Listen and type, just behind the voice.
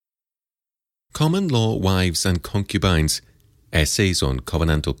Common Law Wives and Concubines, Essays on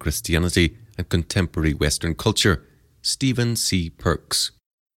Covenantal Christianity and Contemporary Western Culture, Stephen C. Perks.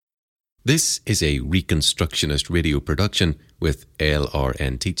 This is a Reconstructionist radio production with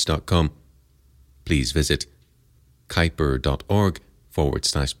lrnteach.com. Please visit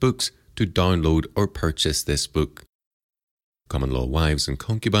kuiper.org/books to download or purchase this book. Common Law Wives and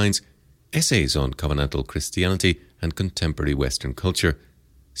Concubines, Essays on Covenantal Christianity and Contemporary Western Culture,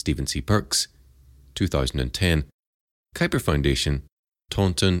 Stephen C. Perks, 2010, Kuiper Foundation,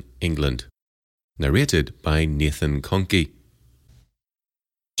 Taunton, England. Narrated by Nathan Conkey.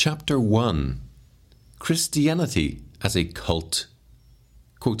 Chapter 1. Christianity as a Cult.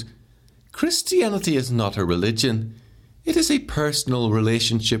 Quote, Christianity is not a religion. It is a personal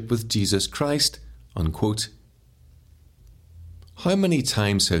relationship with Jesus Christ. Unquote. How many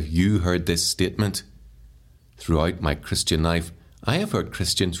times have you heard this statement? Throughout my Christian life, I have heard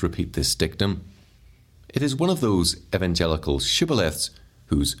Christians repeat this dictum. It is one of those evangelical shibboleths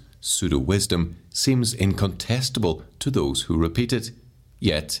whose pseudo-wisdom seems incontestable to those who repeat it.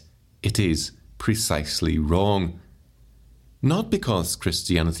 Yet, it is precisely wrong. Not because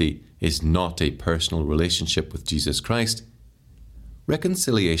Christianity is not a personal relationship with Jesus Christ.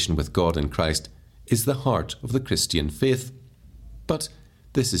 Reconciliation with God in Christ is the heart of the Christian faith. But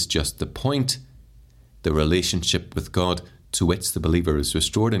this is just the point. The relationship with God to which the believer is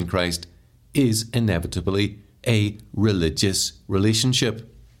restored in Christ is inevitably a religious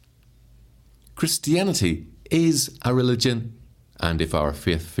relationship. Christianity is a religion, and if our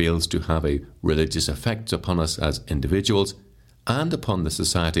faith fails to have a religious effect upon us as individuals and upon the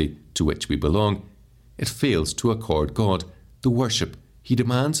society to which we belong, it fails to accord God the worship He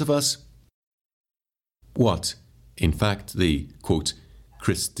demands of us. What, in fact, the, quote,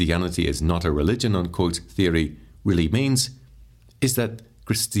 Christianity is not a religion, unquote, theory really means is that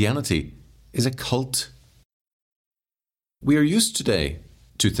Christianity is a cult. We are used today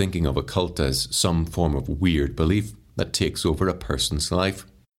to thinking of a cult as some form of weird belief that takes over a person's life.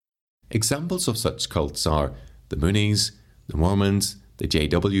 Examples of such cults are the Moonies, the Mormons, the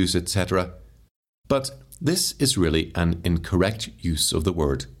JWs, etc. But this is really an incorrect use of the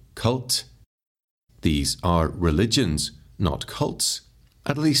word cult. These are religions, not cults,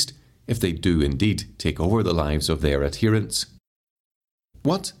 at least if they do indeed take over the lives of their adherents.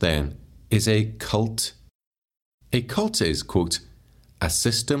 What, then, is a cult? A cult is, quote, a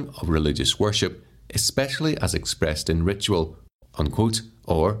system of religious worship, especially as expressed in ritual, unquote,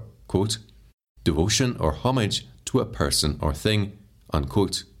 or, quote, devotion or homage to a person or thing,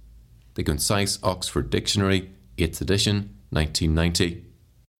 unquote. The Concise Oxford Dictionary, 8th edition, 1990.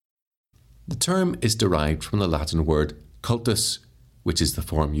 The term is derived from the Latin word cultus, which is the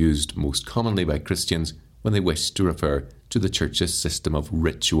form used most commonly by Christians when they wish to refer to the Church's system of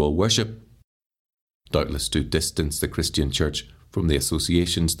ritual worship, doubtless to distance the Christian Church from the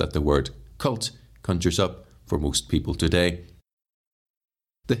associations that the word cult conjures up for most people today.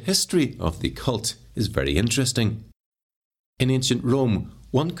 The history of the cult is very interesting. In ancient Rome,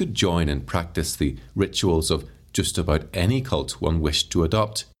 one could join and practice the rituals of just about any cult one wished to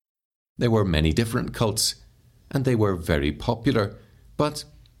adopt. There were many different cults, and they were very popular, but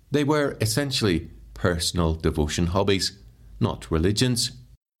they were essentially personal devotion hobbies, not religions.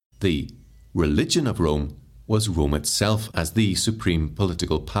 The religion of Rome was Rome itself as the supreme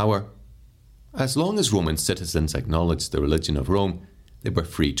political power. As long as Roman citizens acknowledged the religion of Rome, they were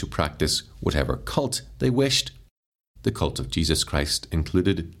free to practice whatever cult they wished, the cult of Jesus Christ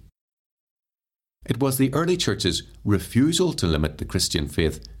included. It was the early church's refusal to limit the Christian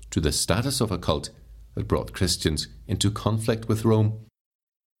faith to the status of a cult that brought Christians into conflict with Rome.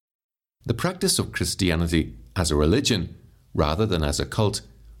 The practice of Christianity as a religion, rather than as a cult,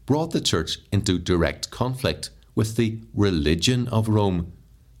 brought the church into direct conflict with the religion of Rome.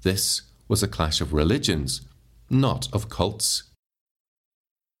 This was a clash of religions, not of cults.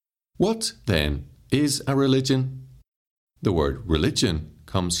 What, then, is a religion? The word religion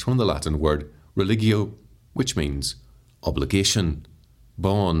comes from the Latin word religio, which means obligation,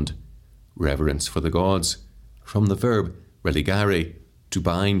 bond, reverence for the gods, from the verb religare, to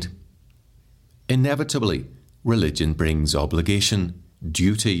bind. Inevitably, religion brings obligation,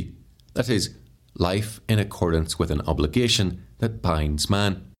 duty, that is, life in accordance with an obligation that binds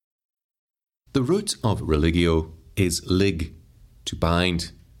man. The root of religio is lig, to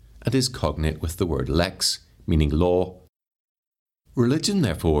bind, and is cognate with the word lex, meaning law. Religion,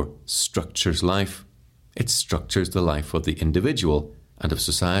 therefore, structures life. It structures the life of the individual and of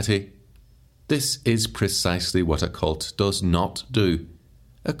society. This is precisely what a cult does not do.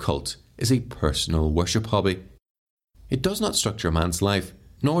 A cult is a personal worship hobby. It does not structure man's life,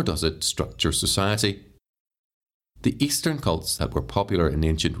 nor does it structure society. The Eastern cults that were popular in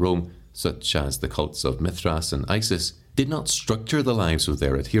ancient Rome, such as the cults of Mithras and Isis, did not structure the lives of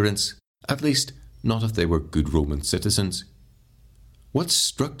their adherents, at least not if they were good Roman citizens. What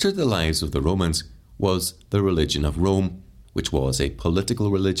structured the lives of the Romans was the religion of Rome, which was a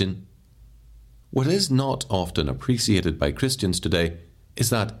political religion. What is not often appreciated by Christians today is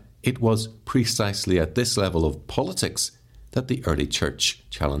that it was precisely at this level of politics that the early church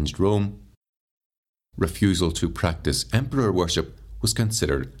challenged Rome. Refusal to practice emperor worship was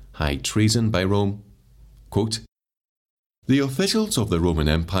considered high treason by Rome. Quote, "The officials of the Roman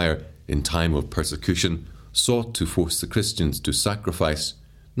Empire in time of persecution sought to force the Christians to sacrifice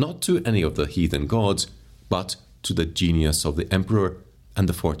not to any of the heathen gods, but to the genius of the emperor and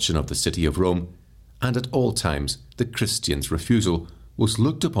the fortune of the city of Rome, and at all times the Christians' refusal was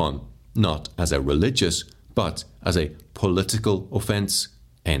looked upon not as a religious but as a political offence."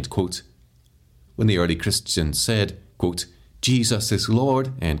 End quote. When the early Christians said, quote, "Jesus is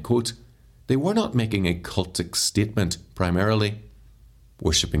Lord," end quote, they were not making a cultic statement primarily.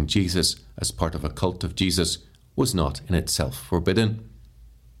 Worshipping Jesus as part of a cult of Jesus was not in itself forbidden.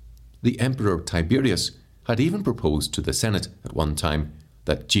 The Emperor Tiberius had even proposed to the Senate at one time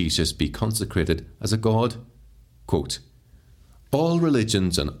that Jesus be consecrated as a god. Quote, "All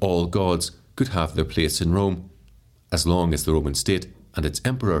religions and all gods could have their place in Rome, as long as the Roman state and its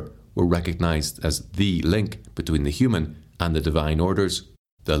emperor were recognized as the link between the human and the divine orders,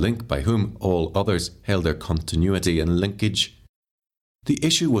 the link by whom all others held their continuity and linkage. The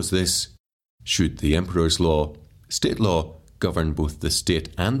issue was this: should the emperor's law, state law, govern both the state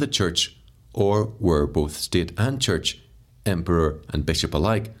and the church, or were both state and church, emperor and bishop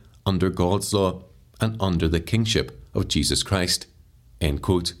alike, under God's law and under the kingship of Jesus Christ?" End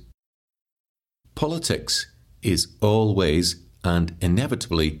quote. Politics is always and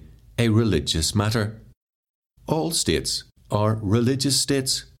inevitably a religious matter. All states are religious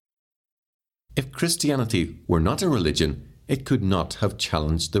states. If Christianity were not a religion, it could not have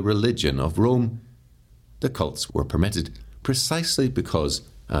challenged the religion of Rome. The cults were permitted precisely because,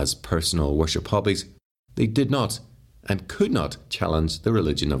 as personal worship hobbies, they did not and could not challenge the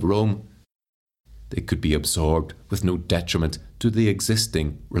religion of Rome. They could be absorbed with no detriment to the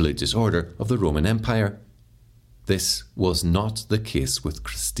existing religious order of the Roman Empire. This was not the case with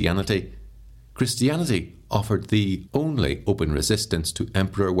Christianity. Christianity offered the only open resistance to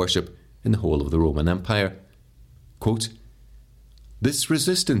emperor worship in the whole of the Roman Empire. Quote, "This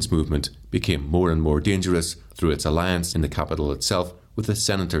resistance movement became more and more dangerous through its alliance in the capital itself with the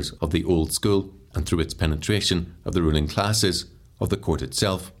senators of the old school and through its penetration of the ruling classes, of the court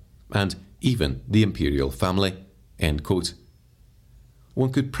itself, and even the imperial family." End quote.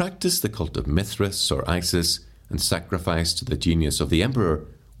 One could practice the cult of Mithras or Isis and sacrifice to the genius of the emperor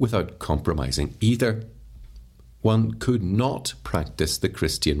without compromising either. One could not practice the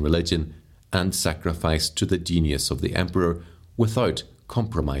Christian religion and sacrifice to the genius of the emperor without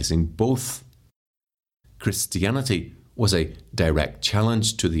compromising both. Christianity was a direct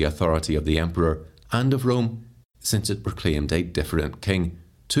challenge to the authority of the emperor and of Rome, since it proclaimed a different king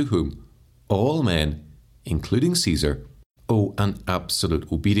to whom all men, including Caesar, owe an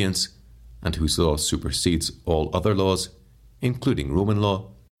absolute obedience, and whose law supersedes all other laws, including Roman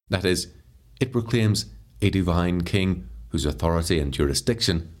law. That is, it proclaims a divine king whose authority and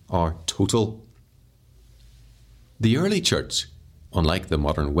jurisdiction are total. The early church, unlike the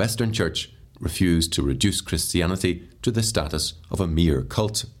modern Western church, refused to reduce Christianity to the status of a mere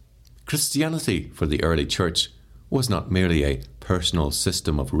cult. Christianity for the early church was not merely a personal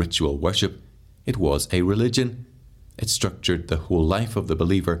system of ritual worship, it was a religion. It structured the whole life of the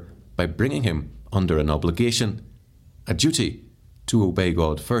believer by bringing him under an obligation, a duty, to obey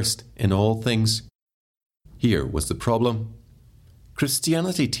God first in all things. Here was the problem.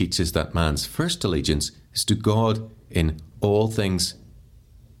 Christianity teaches that man's first allegiance is to God in all things,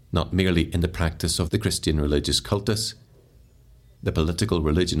 not merely in the practice of the Christian religious cultus. The political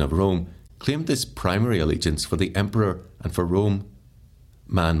religion of Rome claimed this primary allegiance for the emperor and for Rome.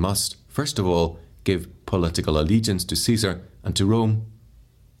 Man must, first of all, give political allegiance to Caesar and to Rome.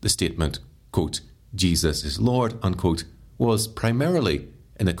 The statement, quote, "Jesus is Lord," unquote, was primarily,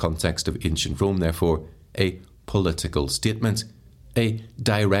 in the context of ancient Rome, therefore, a political statement, a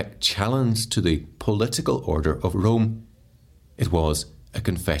direct challenge to the political order of Rome. It was a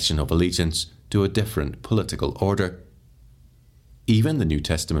confession of allegiance to a different political order. Even the New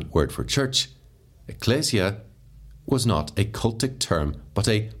Testament word for church, ecclesia, was not a cultic term, but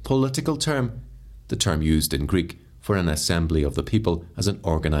a political term, the term used in Greek for an assembly of the people as an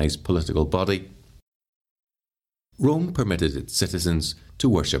organized political body. Rome permitted its citizens to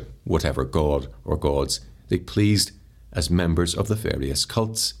worship whatever god or gods they pleased as members of the various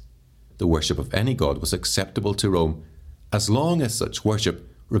cults. The worship of any god was acceptable to Rome as long as such worship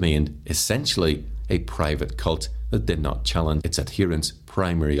remained essentially a private cult that did not challenge its adherents'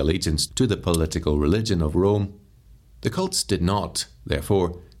 primary allegiance to the political religion of Rome. The cults did not,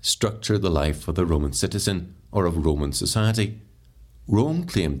 therefore, structure the life of the Roman citizen or of Roman society. Rome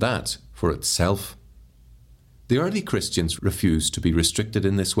claimed that for itself. The early Christians refused to be restricted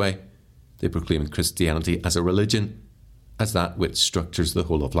in this way. They proclaimed Christianity as a religion, as that which structures the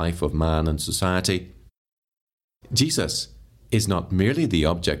whole of life of man and society. Jesus is not merely the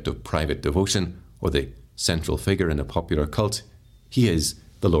object of private devotion or the central figure in a popular cult. He is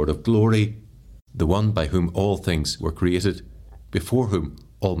the Lord of glory, the one by whom all things were created, before whom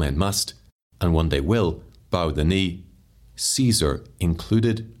all men must, and one day will, bow the knee, Caesar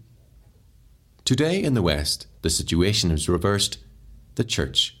included. Today in the West, the situation is reversed. The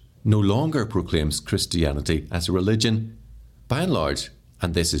Church no longer proclaims Christianity as a religion. By and large,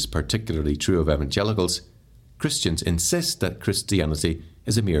 and this is particularly true of evangelicals, Christians insist that Christianity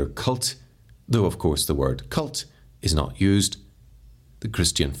is a mere cult, though of course the word cult is not used. The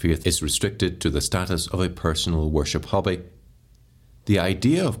Christian faith is restricted to the status of a personal worship hobby. The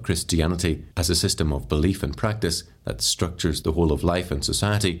idea of Christianity as a system of belief and practice that structures the whole of life and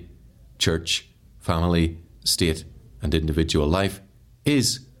society, church, family, state, and individual life,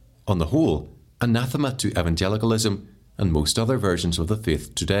 is, on the whole, anathema to evangelicalism and most other versions of the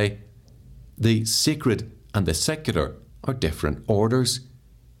faith today. The sacred and the secular are different orders.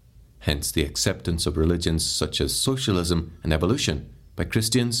 Hence the acceptance of religions such as socialism and evolution by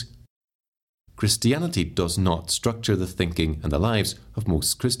Christians. Christianity does not structure the thinking and the lives of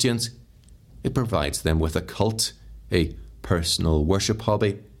most Christians. It provides them with a cult, a personal worship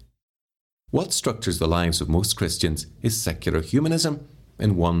hobby. What structures the lives of most Christians is secular humanism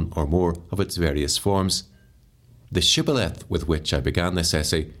in one or more of its various forms. The shibboleth with which I began this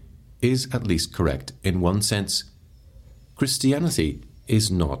essay is at least correct in one sense. Christianity is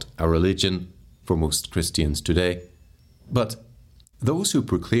not a religion for most Christians today, but those who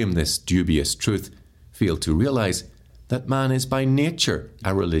proclaim this dubious truth fail to realize that man is by nature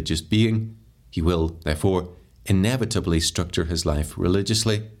a religious being. He will, therefore, inevitably structure his life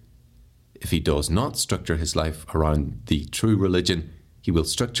religiously. If he does not structure his life around the true religion, he will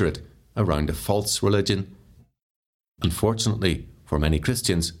structure it around a false religion. Unfortunately, for many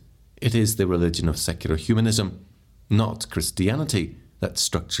Christians, it is the religion of secular humanism, not Christianity, that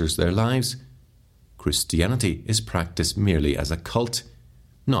structures their lives. Christianity is practiced merely as a cult,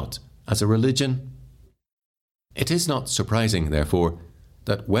 not as a religion. It is not surprising, therefore,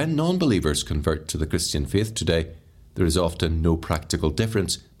 that when non-believers convert to the Christian faith today, there is often no practical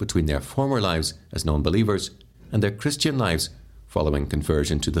difference between their former lives as non-believers and their Christian lives following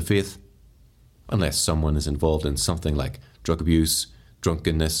conversion to the faith. Unless someone is involved in something like drug abuse,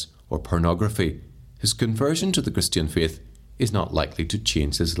 drunkenness, or pornography, his conversion to the Christian faith is not likely to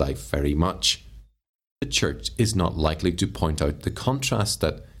change his life very much. The Church is not likely to point out the contrast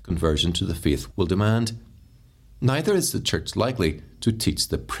that conversion to the faith will demand. Neither is the Church likely to teach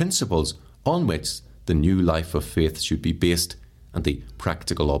the principles on which the new life of faith should be based and the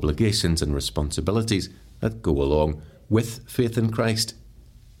practical obligations and responsibilities that go along with faith in Christ.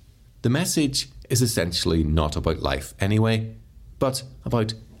 The message is essentially not about life anyway, but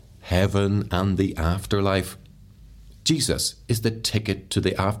about heaven and the afterlife. Jesus is the ticket to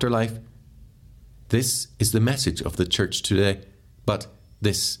the afterlife. This is the message of the Church today, but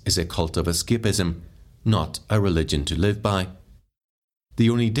this is a cult of escapism, not a religion to live by. The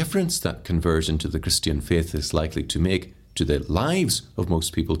only difference that conversion to the Christian faith is likely to make to the lives of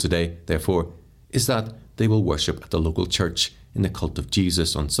most people today, therefore, is that they will worship at the local church in the cult of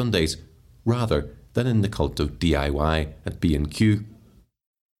Jesus on Sundays, rather than in the cult of DIY at B&Q.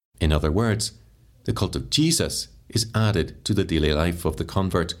 In other words, the cult of Jesus is added to the daily life of the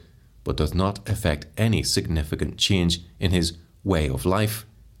convert, but does not effect any significant change in his way of life.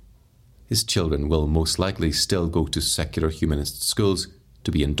 His children will most likely still go to secular humanist schools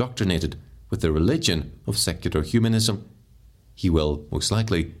to be indoctrinated with the religion of secular humanism. He will most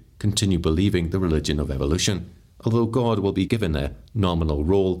likely continue believing the religion of evolution, although God will be given a nominal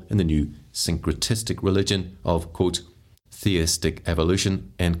role in the new syncretistic religion of, quote, theistic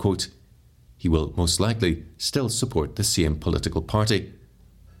evolution, end quote. He will most likely still support the same political party,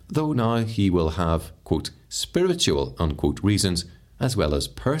 though now he will have, quote, spiritual, unquote, reasons as well as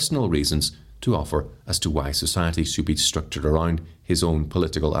personal reasons to offer as to why society should be structured around his own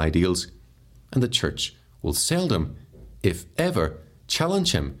political ideals, and the Church will seldom, if ever,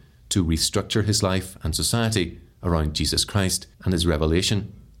 challenge him to restructure his life and society around Jesus Christ and his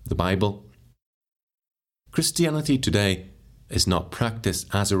revelation, the Bible. Christianity today is not practiced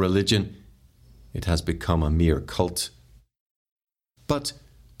as a religion. It has become a mere cult. But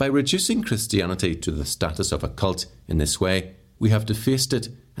by reducing Christianity to the status of a cult in this way, we have defaced it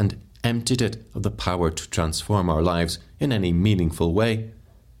and emptied it of the power to transform our lives in any meaningful way.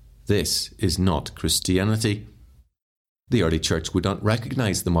 This is not Christianity. The early church would not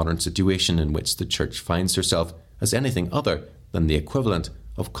recognize the modern situation in which the church finds herself as anything other than the equivalent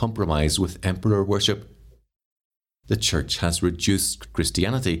of compromise with emperor worship. The church has reduced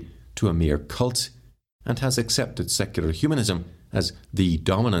Christianity to a mere cult and has accepted secular humanism as the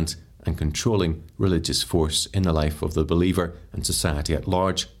dominant and controlling religious force in the life of the believer and society at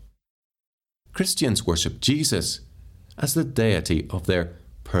large. Christians worship Jesus as the deity of their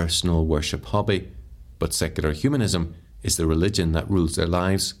personal worship hobby, but secular humanism is the religion that rules their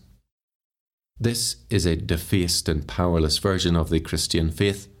lives. This is a defaced and powerless version of the Christian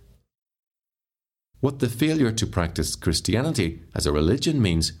faith. What the failure to practice Christianity as a religion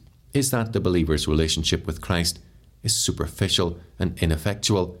means is that the believer's relationship with Christ is superficial and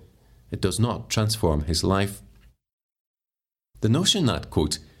ineffectual. It does not transform his life. The notion that,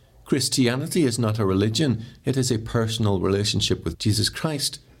 quote, Christianity is not a religion, it is a personal relationship with Jesus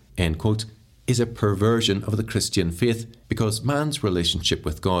Christ, end quote, is a perversion of the Christian faith because man's relationship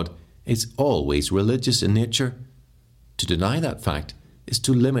with God is always religious in nature. To deny that fact is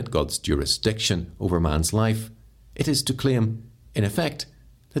to limit God's jurisdiction over man's life. It is to claim, in effect,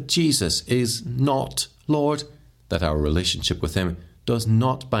 that Jesus is not Lord, that our relationship with him does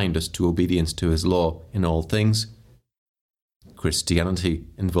not bind us to obedience to his law in all things. Christianity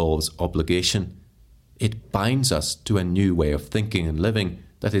involves obligation. It binds us to a new way of thinking and living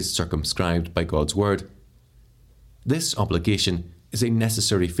that is circumscribed by God's word. This obligation is a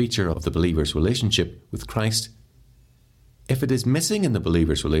necessary feature of the believer's relationship with Christ. If it is missing in the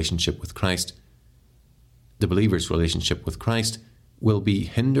believer's relationship with Christ, the believer's relationship with Christ will be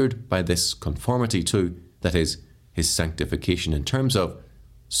hindered by this conformity to, that is, his sanctification in terms of,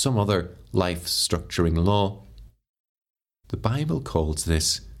 some other life-structuring law. The Bible calls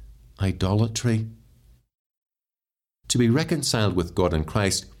this idolatry. To be reconciled with God and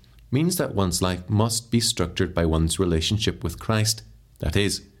Christ means that one's life must be structured by one's relationship with Christ. That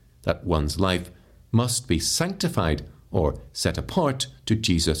is, that one's life must be sanctified or set apart to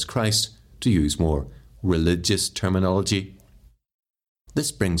Jesus Christ, to use more religious terminology.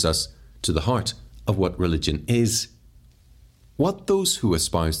 This brings us to the heart of what religion is. What those who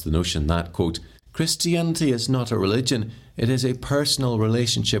espouse the notion that, quote, Christianity is not a religion, it is a personal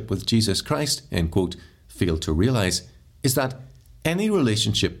relationship with Jesus Christ, end quote, fail to realise is that any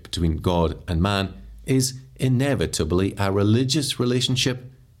relationship between God and man is inevitably a religious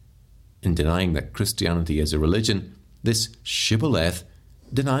relationship. In denying that Christianity is a religion, this shibboleth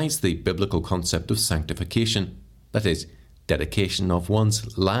denies the biblical concept of sanctification, that is, dedication of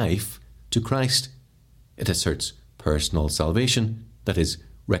one's life to Christ. It asserts personal salvation, that is,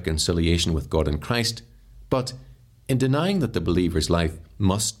 reconciliation with God in Christ, but in denying that the believer's life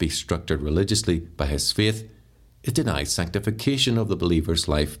must be structured religiously by his faith, it denies sanctification of the believer's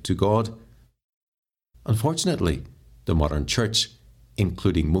life to God. Unfortunately, the modern church,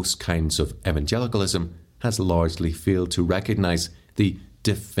 including most kinds of evangelicalism, has largely failed to recognise the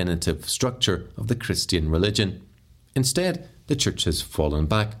definitive structure of the Christian religion. Instead, the church has fallen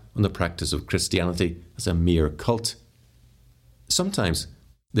back on the practice of Christianity as a mere cult. Sometimes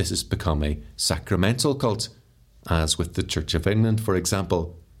this has become a sacramental cult, as with the Church of England, for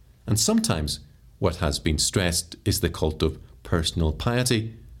example, and sometimes what has been stressed is the cult of personal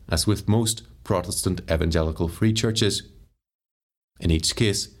piety, as with most Protestant evangelical free churches. In each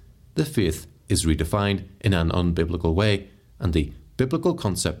case, the faith is redefined in an unbiblical way, and the biblical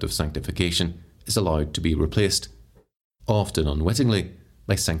concept of sanctification is allowed to be replaced, often unwittingly,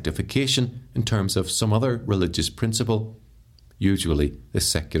 by sanctification in terms of some other religious principle, usually the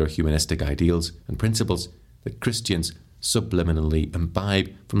secular humanistic ideals and principles that Christians subliminally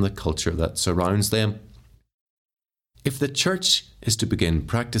imbibe from the culture that surrounds them. If the church is to begin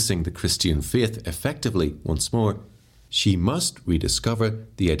practicing the Christian faith effectively once more, she must rediscover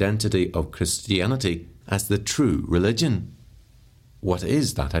the identity of Christianity as the true religion. What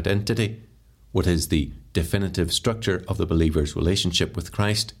is that identity? What is the definitive structure of the believer's relationship with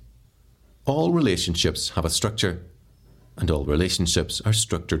Christ? All relationships have a structure, and all relationships are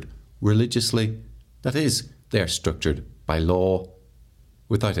structured religiously. That is, they are structured by law.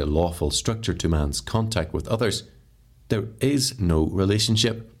 Without a lawful structure to man's contact with others, there is no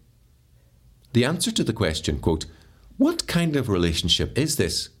relationship. The answer to the question, quote, what kind of relationship is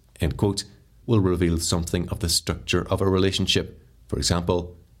this, end quote, will reveal something of the structure of a relationship. For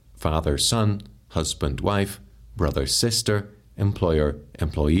example, father-son, husband-wife, brother-sister,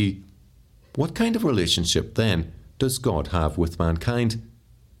 employer-employee. What kind of relationship, then, does God have with mankind?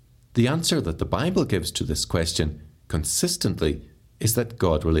 The answer that the Bible gives to this question consistently is that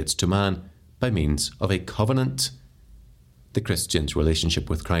God relates to man by means of a covenant. The Christian's relationship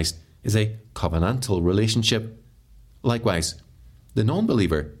with Christ is a covenantal relationship. Likewise, the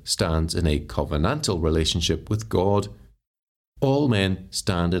non-believer stands in a covenantal relationship with God. All men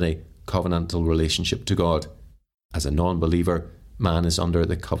stand in a covenantal relationship to God. As a non-believer, man is under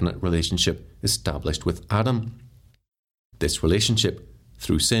the covenant relationship established with Adam. This relationship,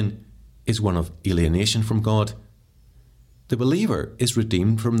 through sin, is one of alienation from God. The believer is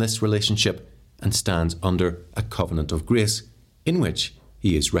redeemed from this relationship and stands under a covenant of grace in which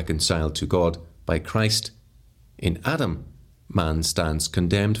he is reconciled to God by Christ. In Adam, man stands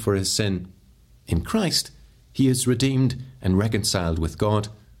condemned for his sin. In Christ, he is redeemed and reconciled with God.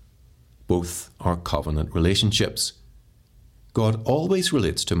 Both are covenant relationships. God always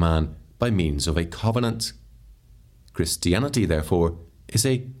relates to man by means of a covenant. Christianity, therefore, is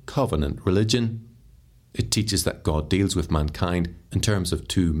a covenant religion. It teaches that God deals with mankind in terms of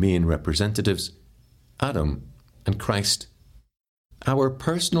two main representatives, Adam and Christ. Our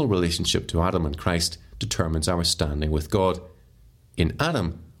personal relationship to Adam and Christ determines our standing with God. In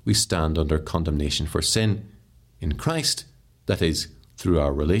Adam, we stand under condemnation for sin. In Christ, that is, through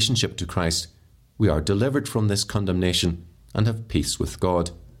our relationship to Christ, we are delivered from this condemnation and have peace with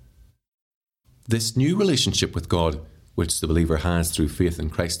God. This new relationship with God, which the believer has through faith in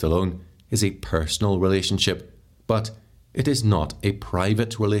Christ alone, is a personal relationship, but it is not a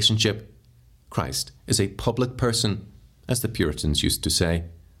private relationship. Christ is a public person, as the Puritans used to say.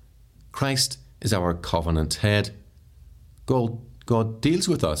 Christ is our covenant head. God deals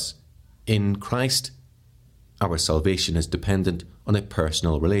with us in Christ. Our salvation is dependent on a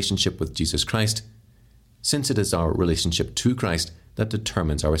personal relationship with Jesus Christ, since it is our relationship to Christ that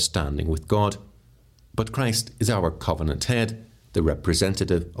determines our standing with God. But Christ is our covenant head, the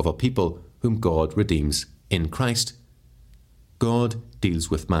representative of a people whom God redeems in Christ. God deals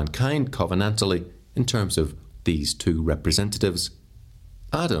with mankind covenantally in terms of these two representatives,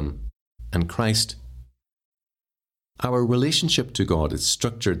 Adam and Christ. Our relationship to God is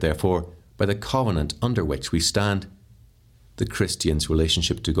structured, therefore, by the covenant under which we stand. The Christian's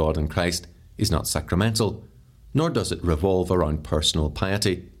relationship to God and Christ is not sacramental, nor does it revolve around personal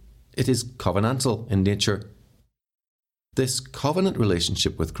piety. It is covenantal in nature. This covenant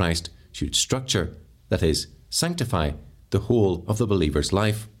relationship with Christ should structure, that is, sanctify, the whole of the believer's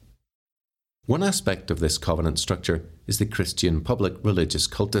life. One aspect of this covenant structure is the Christian public religious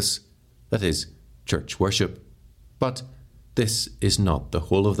cultus, that is, church worship. But this is not the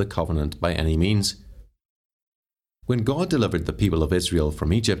whole of the covenant by any means. When God delivered the people of Israel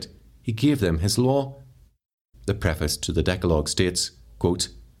from Egypt, he gave them his law. The preface to the Decalogue states, quote,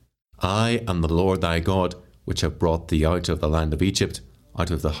 "I am the Lord thy God, which have brought thee out of the land of Egypt, out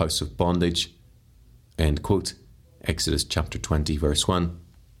of the house of bondage." End quote. Exodus chapter 20, verse 1.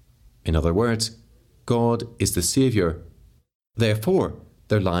 In other words, God is the Saviour. Therefore,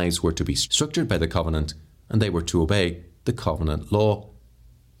 their lives were to be structured by the covenant, and they were to obey the covenant law.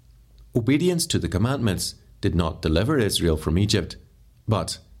 Obedience to the commandments did not deliver Israel from Egypt,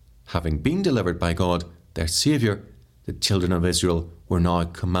 but, having been delivered by God, their Saviour, the children of Israel were now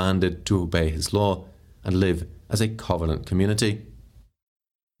commanded to obey his law and live as a covenant community.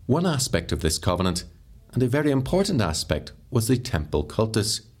 One aspect of this covenant, and a very important aspect, was the temple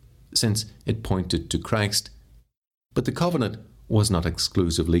cultus, since it pointed to Christ. But the covenant was not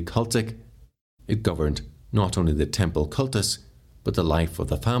exclusively cultic. It governed not only the temple cultus, but the life of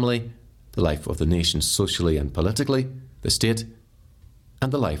the family, the life of the nation socially and politically, the state,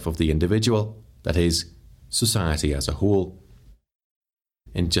 and the life of the individual, that is, society as a whole.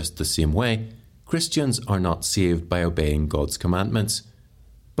 In just the same way, Christians are not saved by obeying God's commandments.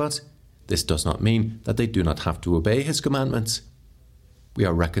 But this does not mean that they do not have to obey his commandments. We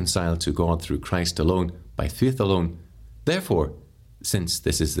are reconciled to God through Christ alone, by faith alone. Therefore, since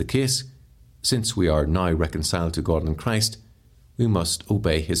this is the case, since we are now reconciled to God in Christ, we must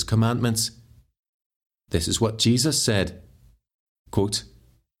obey his commandments. This is what Jesus said, quote,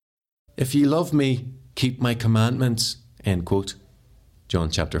 "If ye love me, keep my commandments," end quote. John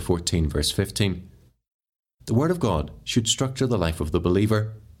chapter 14, verse 15. The Word of God should structure the life of the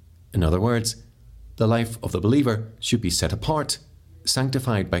believer. In other words, the life of the believer should be set apart,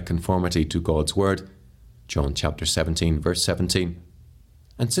 sanctified by conformity to God's Word. John chapter 17, verse 17.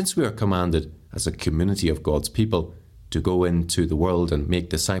 And since we are commanded as a community of God's people to go into the world and make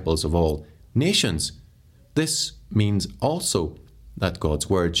disciples of all nations. This means also that God's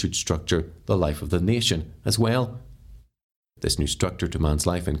word should structure the life of the nation as well. This new structure to man's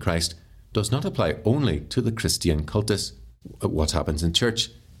life in Christ does not apply only to the Christian cultus, what happens in church.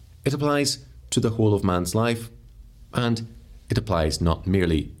 It applies to the whole of man's life, and it applies not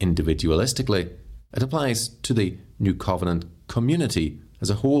merely individualistically. It applies to the New Covenant community as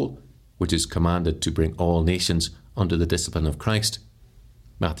a whole, which is commanded to bring all nations under the discipline of Christ.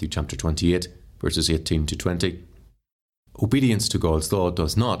 Matthew chapter 28, verses 18 to 20. Obedience to God's law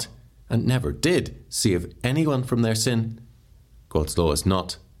does not, and never did, save anyone from their sin. God's law is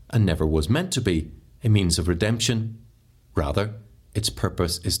not, and never was meant to be, a means of redemption. Rather, its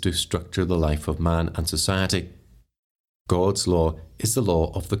purpose is to structure the life of man and society. God's law is the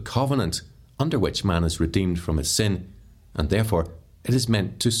law of the covenant, under which man is redeemed from his sin, and therefore it is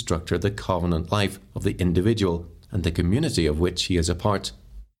meant to structure the covenant life of the individual and the community of which he is a part.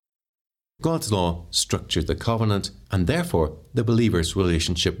 God's law structures the covenant and therefore the believer's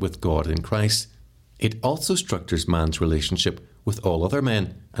relationship with God in Christ. It also structures man's relationship with all other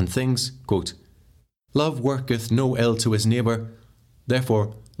men and things. Quote, "Love worketh no ill to his neighbour.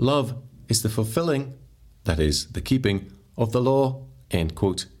 Therefore, love is the fulfilling, that is, the keeping, of the law." End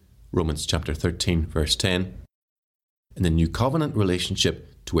quote. Romans chapter 13, verse 10. In the new covenant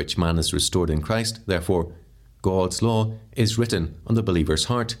relationship to which man is restored in Christ, therefore, God's law is written on the believer's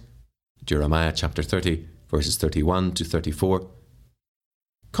heart. Jeremiah chapter 30, verses 31 to 34.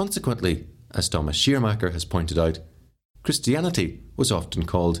 Consequently, as Thomas Schleiermacher has pointed out, Christianity was often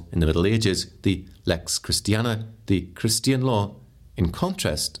called in the Middle Ages the Lex Christiana, the Christian law, in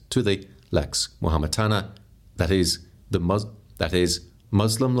contrast to the Lex Mohammetana, that is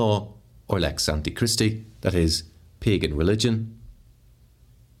Muslim law, or Lex Antichristi, that is pagan religion.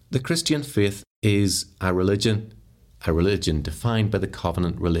 The Christian faith is a religion defined by the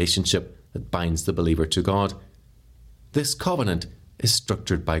covenant relationship that binds the believer to God. This covenant is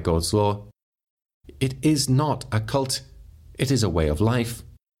structured by God's law. It is not a cult, it is a way of life.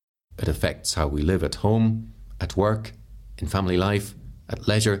 It affects how we live at home, at work, in family life, at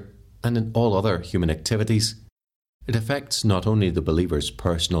leisure, and in all other human activities. It affects not only the believer's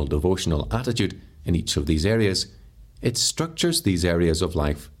personal devotional attitude in each of these areas, it structures these areas of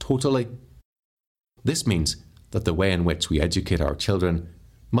life totally. This means that the way in which we educate our children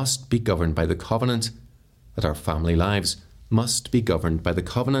must be governed by the covenant, that our family lives must be governed by the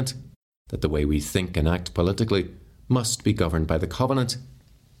covenant, that the way we think and act politically must be governed by the covenant,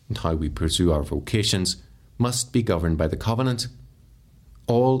 and how we pursue our vocations must be governed by the covenant.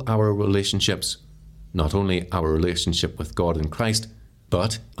 All our relationships, not only our relationship with God in Christ,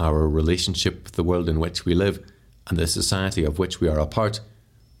 but our relationship with the world in which we live and the society of which we are a part,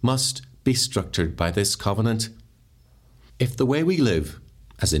 must be structured by this covenant. If the way we live,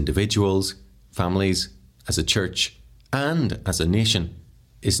 as individuals, families, as a church, and as a nation,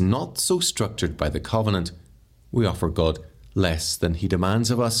 is not so structured by the covenant, we offer God less than he demands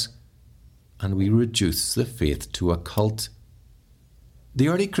of us, and we reduce the faith to a cult. The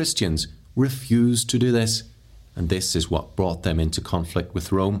early Christians refused to do this, and this is what brought them into conflict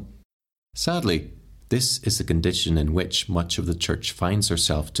with Rome. Sadly, this is the condition in which much of the church finds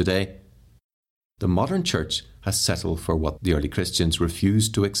herself today. The modern church has settled for what the early Christians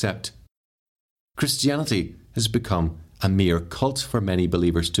refused to accept. Christianity has become a mere cult for many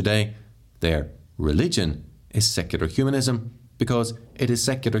believers today. Their religion is secular humanism because it is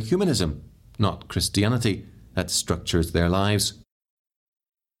secular humanism, not Christianity, that structures their lives.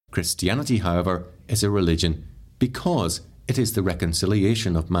 Christianity, however, is a religion because it is the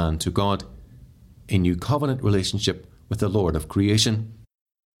reconciliation of man to God, a new covenant relationship with the Lord of creation.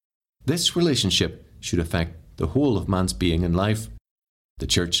 This relationship should affect the whole of man's being and life. The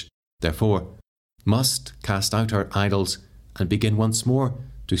church, therefore, must cast out her idols and begin once more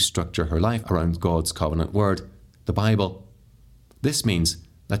to structure her life around God's covenant word, the Bible. This means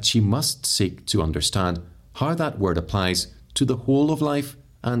that she must seek to understand how that word applies to the whole of life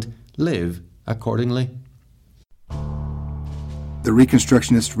and live accordingly. The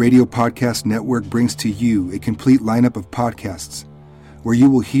Reconstructionist Radio Podcast Network brings to you a complete lineup of podcasts where you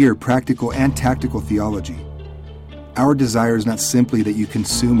will hear practical and tactical theology. Our desire is not simply that you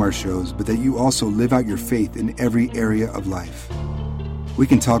consume our shows, but that you also live out your faith in every area of life. We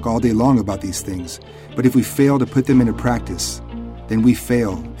can talk all day long about these things, but if we fail to put them into practice, then we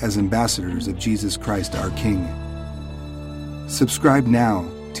fail as ambassadors of Jesus Christ, our King. Subscribe now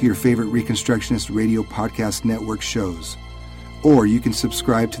to your favorite Reconstructionist Radio Podcast Network shows, or you can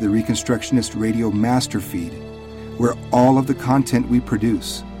subscribe to the Reconstructionist Radio Master Feed, where all of the content we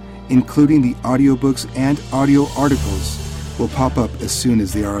produce, including the audiobooks and audio articles, will pop up as soon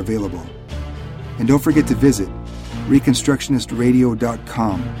as they are available. And don't forget to visit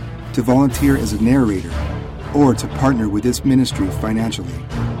reconstructionistradio.com to volunteer as a narrator or to partner with this ministry financially.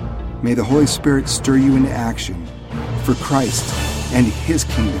 May the Holy Spirit stir you into action for Christ and His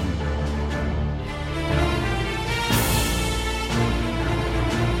kingdom.